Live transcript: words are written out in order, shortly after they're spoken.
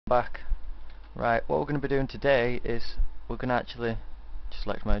back. Right, what we're going to be doing today is we're going to actually just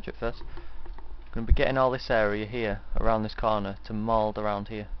select my object first. We're going to be getting all this area here around this corner to mould around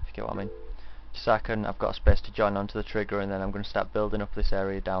here, if you get what I mean. Just so I've got a space to join onto the trigger, and then I'm going to start building up this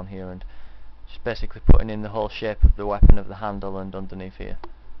area down here and just basically putting in the whole shape of the weapon of the handle and underneath here.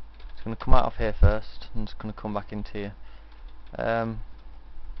 It's going to come out of here first and it's going to come back into here. Right,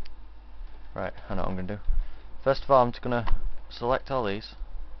 I know what I'm going to do. First of all, I'm just going to select all these.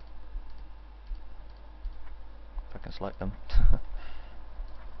 If I can select them.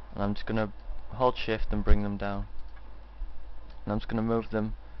 And I'm just going to hold shift and bring them down. And I'm just going to move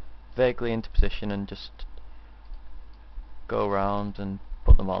them vaguely into position and just go around and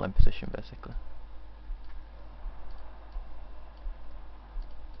put them all in position basically.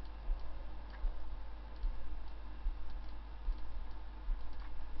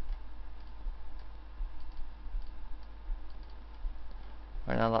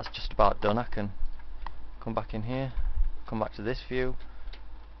 Right now that's just about done. I can come back in here, come back to this view,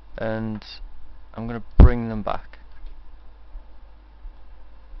 and I'm going to bring them back.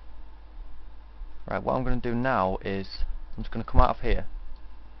 Right, what I'm going to do now is I'm just going to come out of here.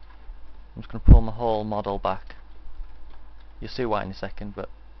 I'm just going to pull my whole model back. You'll see why in a second, but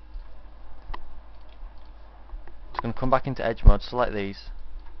I'm just going to come back into edge mode, select these,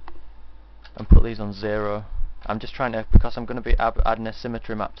 and put these on 0. I'm just trying to, because I'm going to be adding a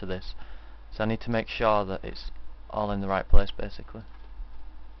symmetry map to this, so I need to make sure that it's all in the right place basically.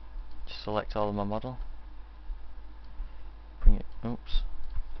 Just select all of my model, bring it, oops,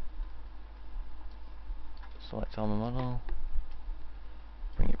 select all my model,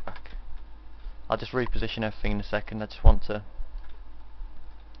 bring it back. I'll just reposition everything in a second. I just want to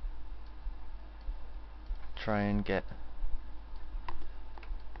try and get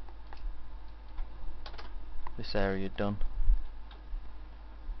this area done.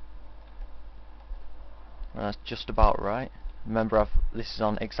 And that's just about right. Remember, this is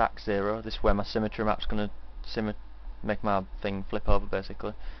on exact 0. This is where my symmetry map's going to make my thing flip over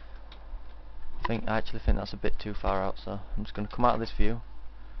basically. I actually think that's a bit too far out, so I'm just going to come out of this view,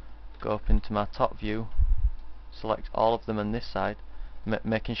 go up into my top view, select all of them on this side,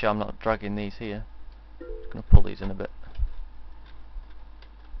 making sure I'm not dragging these here. Just going to pull these in a bit.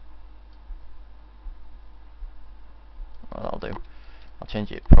 Well, that'll do. I'll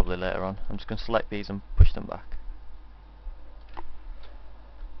change it probably later on. I'm just going to select these and push them back.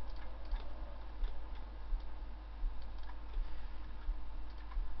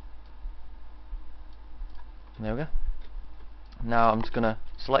 There we go. Now I'm just going to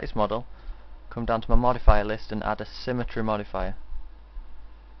select this model, come down to my modifier list and add a symmetry modifier.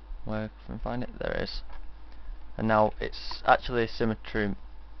 Where can I find it? There it is. And now it's actually symmetry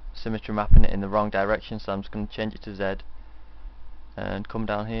mapping it in the wrong direction, so I'm just going to change it to Z and come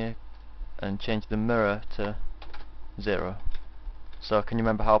down here and change the mirror to 0. So can you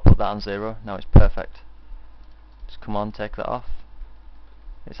remember how I put that on 0? Now it's perfect. Just come on, take that off.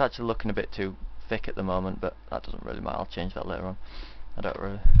 It's actually looking a bit too thick at the moment, but that doesn't really matter. I'll change that later on. I don't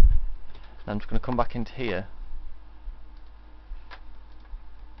really. I'm just going to come back into here,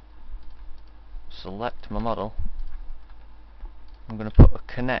 select my model. I'm going to put a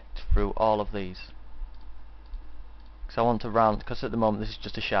connect through all of these, because I want to round, because at the moment this is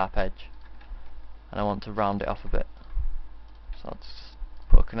just a sharp edge and I want to round it off a bit. So I'll just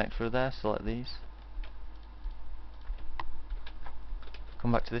put a connect through there, select these,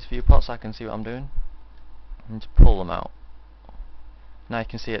 come back to this viewport so I can see what I'm doing, and just pull them out. Now you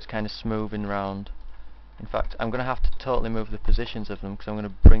can see it's kind of smoothing round. In fact, I'm going to have to totally move the positions of them, because I'm going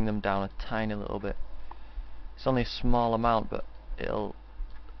to bring them down a tiny little bit. It's only a small amount, but it'll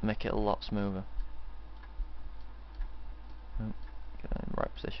make it a lot smoother. Get that in the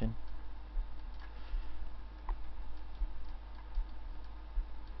right position.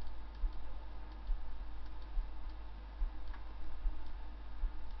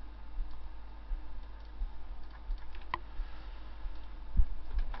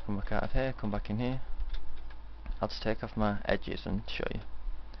 Come back out of here, come back in here. I'll just take off my edges and show you.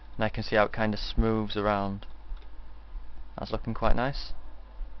 And I can see how it kind of smooths around. That's looking quite nice.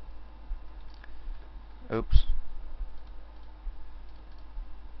 Oops.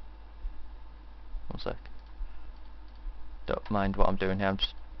 One sec. Don't mind what I'm doing here.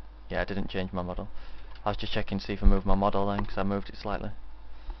 I didn't change my model. I was just checking to see if I moved my model then, because I moved it slightly.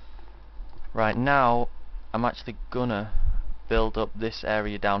 Right, now I'm actually gonna build up this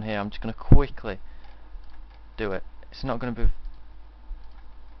area down here. I'm just gonna quickly do it. It's not gonna be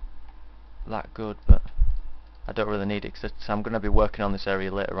that good, but I don't really need it, because I'm going to be working on this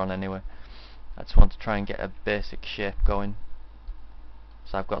area later on anyway. I just want to try and get a basic shape going.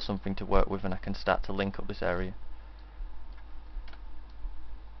 so I've got something to work with and I can start to link up this area.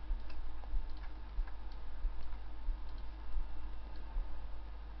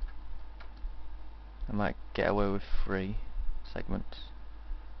 I might get away with 3 segments.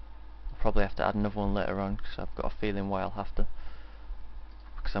 I'll probably have to add another one later on because I've got a feeling why I'll have to,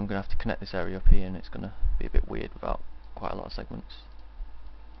 because I'm going to have to connect this area up here and it's going to be a bit weird without quite a lot of segments.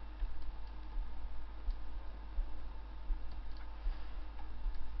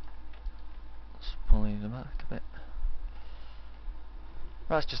 Let's pull these back a bit.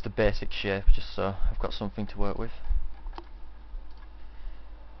 That's just the basic shape, just so I've got something to work with.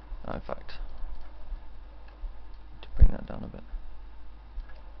 Oh, in fact, to bring that down a bit.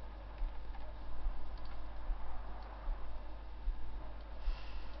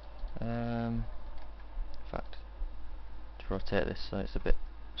 In fact, to rotate this so it's a bit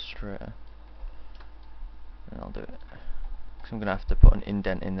straighter, and I'll do it because I'm going to have to put an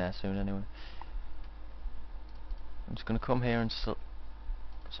indent in there soon anyway. I'm just going to come here and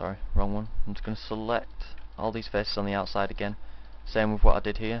sorry, wrong one. I'm just going to select all these faces on the outside again, same with what I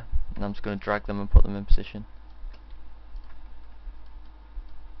did here, and I'm just going to drag them and put them in position.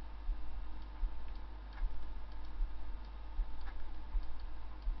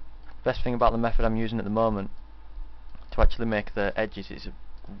 Best thing about the method I'm using at the moment to actually make the edges is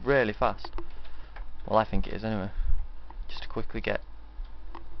really fast. Well, I think it is anyway. Just to quickly get,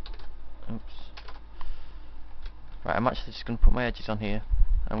 oops. Right, I'm actually just going to put my edges on here.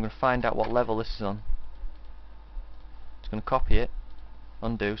 I'm going to find out what level this is on. Just going to copy it,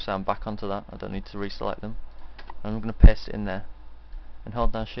 undo, so I'm back onto that. I don't need to reselect them. And I'm going to paste it in there, and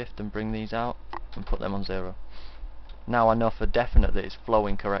hold down shift and bring these out and put them on 0. Now I know for definite that it's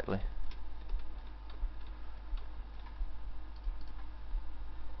flowing correctly.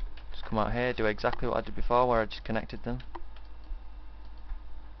 Just come out here, do exactly what I did before where I just connected them.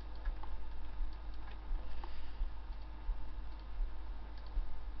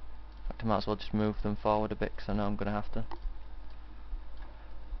 In fact, I might as well just move them forward a bit because I know I'm going to have to.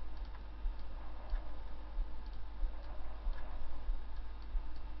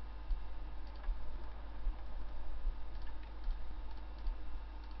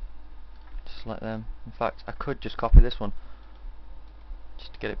 Just like them. In fact, I could just copy this one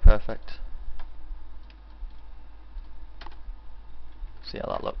just to get it perfect. See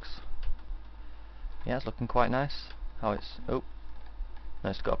how that looks. Yeah, it's looking quite nice. How it's, oh, no,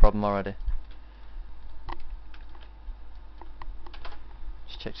 it's got a problem already.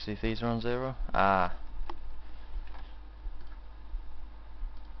 Just check to see if these are on 0. Ah.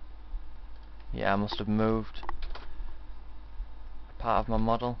 Yeah, I must have moved a part of my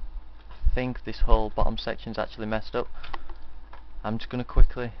model. I think this whole bottom section's actually messed up. I'm just going to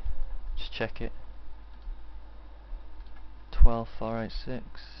quickly just check it. 12486.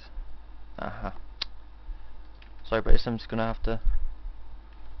 Aha. Sorry about this, I'm just going to have to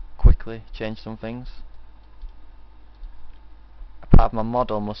quickly change some things. A part of my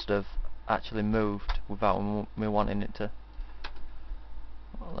model must have actually moved without me wanting it to.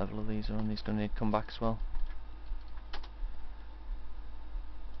 What level of these are on? These going to need to come back as well.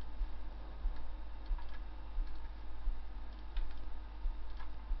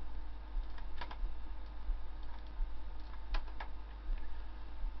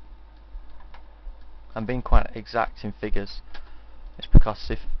 I'm being quite exact in figures. It's because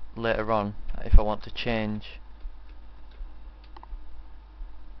if later on, if I want to change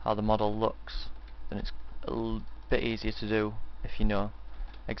how the model looks, then it's a bit easier to do if you know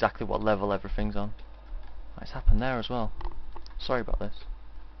exactly what level everything's on. It's happened there as well. Sorry about this.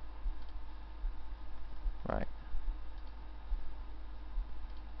 Right.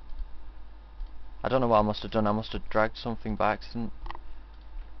 I don't know what I must have done. I must have dragged something by accident.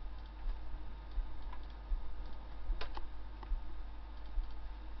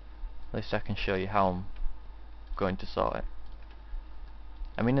 At least I can show you how I'm going to sort it.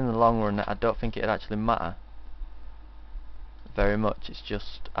 I mean, in the long run, I don't think it'd actually matter very much. It's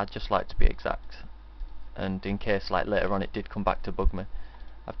just, I'd just like to be exact, and in case like later on it did come back to bug me,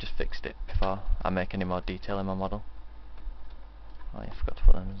 I've just fixed it before I make any more detail in my model. Oh, I forgot to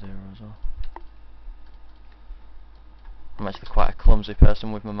put them in 0 as well. I'm actually quite a clumsy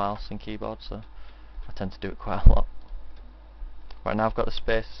person with my mouse and keyboard, so I tend to do it quite a lot. Right, now I've got the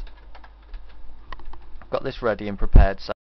space. I've got this ready and prepared, so